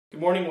Good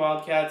morning,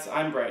 Wildcats.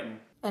 I'm Brighton.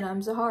 And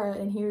I'm Zahara,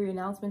 and here are your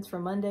announcements for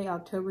Monday,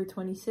 October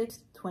 26,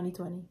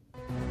 2020.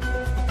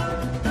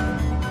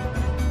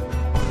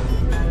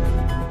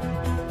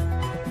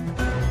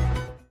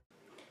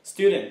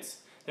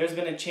 Students, there's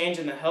been a change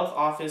in the health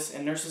office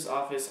and nurse's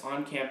office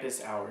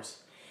on-campus hours.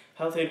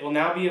 Health aid will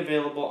now be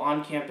available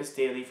on campus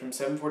daily from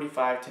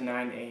 7:45 to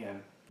 9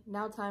 a.m.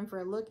 Now time for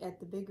a look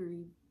at the Big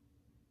Read.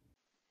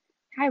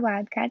 Hi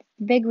Wildcats,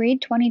 the Big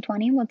Read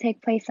 2020 will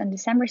take place on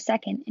December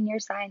 2nd in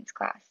your science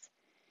class.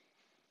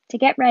 To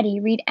get ready,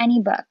 read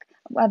any book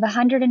of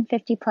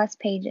 150 plus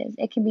pages.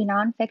 It can be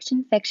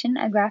nonfiction, fiction,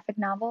 a graphic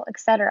novel,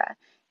 etc.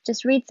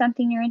 Just read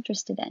something you're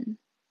interested in.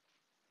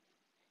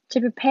 To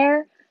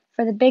prepare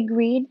for the Big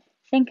Read,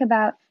 think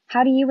about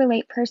how do you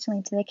relate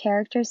personally to the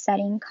characters,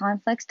 setting,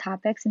 conflicts,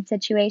 topics, and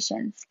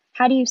situations.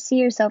 How do you see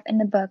yourself in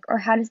the book, or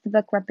how does the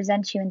book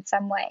represent you in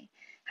some way?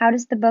 How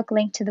does the book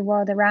link to the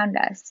world around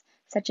us,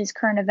 such as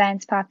current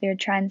events, popular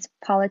trends,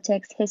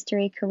 politics,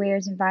 history,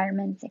 careers,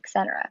 environments,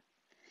 etc.?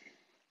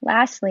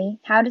 Lastly,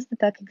 how does the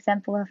book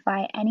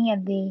exemplify any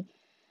of the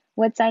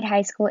Woodside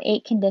High School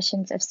 8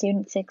 conditions of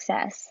student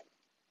success?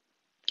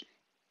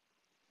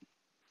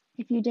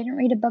 If you didn't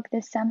read a book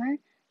this summer,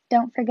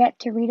 don't forget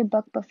to read a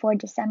book before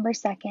December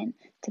 2nd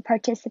to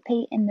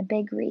participate in the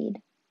Big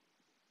Read.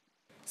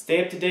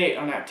 Stay up to date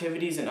on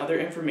activities and other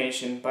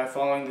information by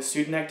following the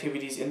Student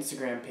Activities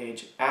Instagram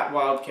page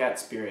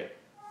 @WildcatSpirit.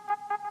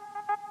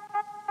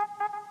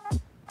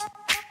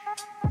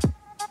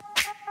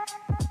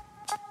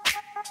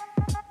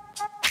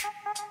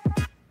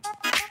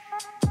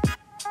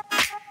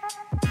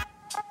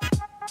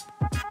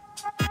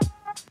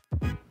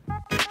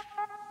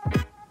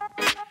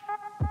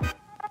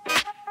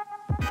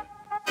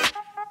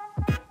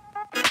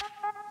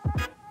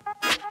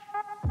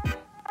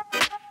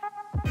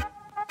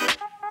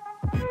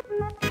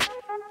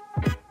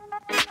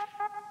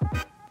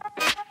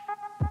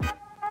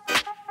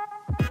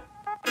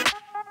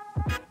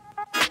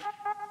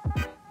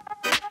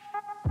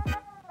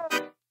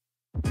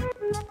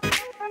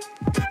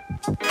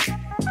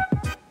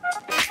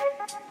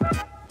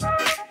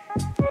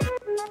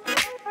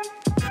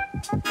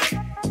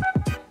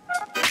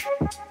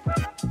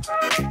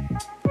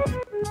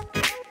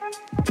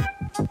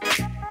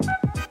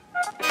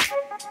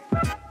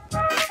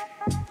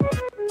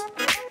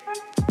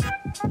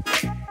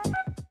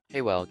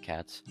 Hey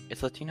Wildcats,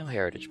 it's Latino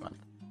Heritage Month.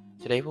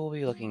 Today we'll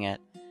be looking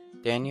at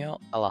Daniel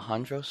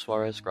Alejandro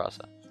Suarez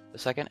Graza, the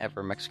second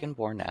ever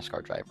Mexican-born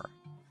NASCAR driver.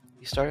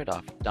 He started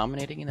off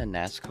dominating in the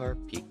NASCAR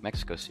Peak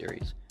Mexico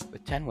Series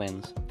with 10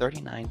 wins,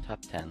 39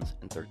 top 10s,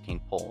 and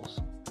 13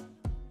 poles.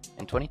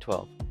 In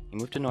 2012, he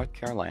moved to North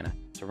Carolina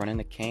to run in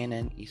the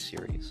K&N East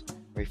Series,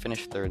 where he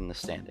finished third in the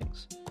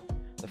standings.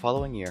 The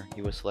following year,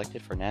 he was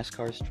selected for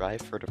NASCAR's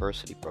Drive for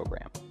Diversity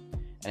program,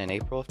 and in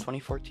April of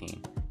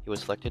 2014, he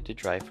was selected to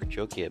drive for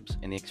Joe Gibbs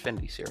in the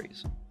Xfinity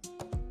Series.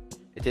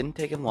 It didn't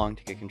take him long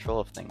to get control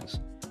of things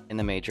in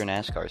the major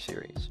NASCAR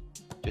series.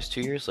 Just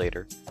 2 years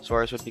later,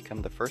 Suarez would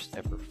become the first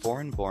ever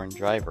foreign-born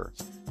driver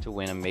to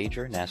win a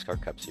major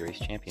NASCAR Cup Series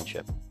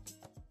championship.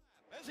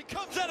 As he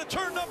comes out of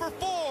turn number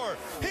 4,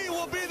 he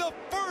will be the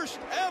first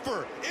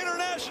ever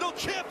international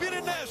champion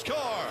in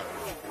NASCAR.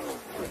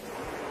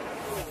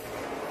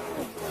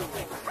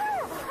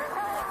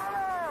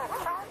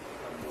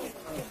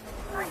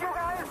 Thank you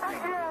guys,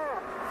 thank you.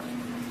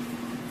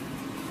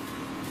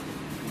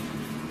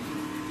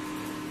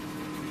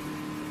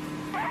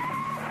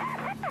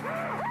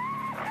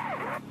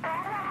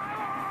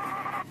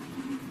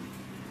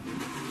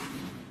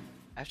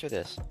 After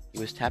this, he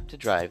was tapped to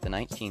drive the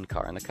 19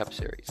 car in the Cup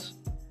Series.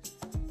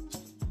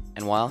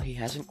 And while he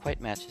hasn't quite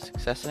matched his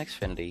success in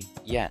Xfinity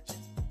yet,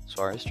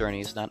 Suarez's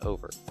journey is not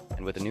over,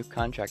 and with a new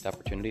contract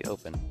opportunity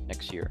open,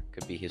 next year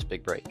could be his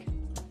big break.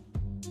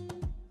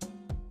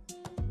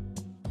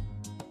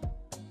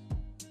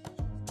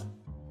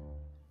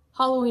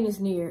 Halloween is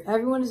near.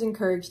 Everyone is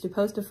encouraged to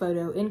post a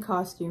photo in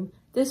costume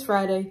this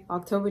Friday,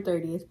 October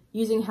 30th,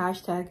 using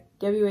hashtag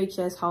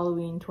WHS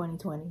Halloween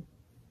 2020.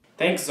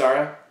 Thanks,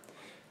 Zara.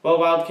 Well,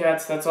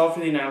 Wildcats, that's all for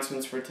the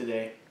announcements for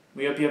today.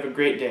 We hope you have a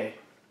great day.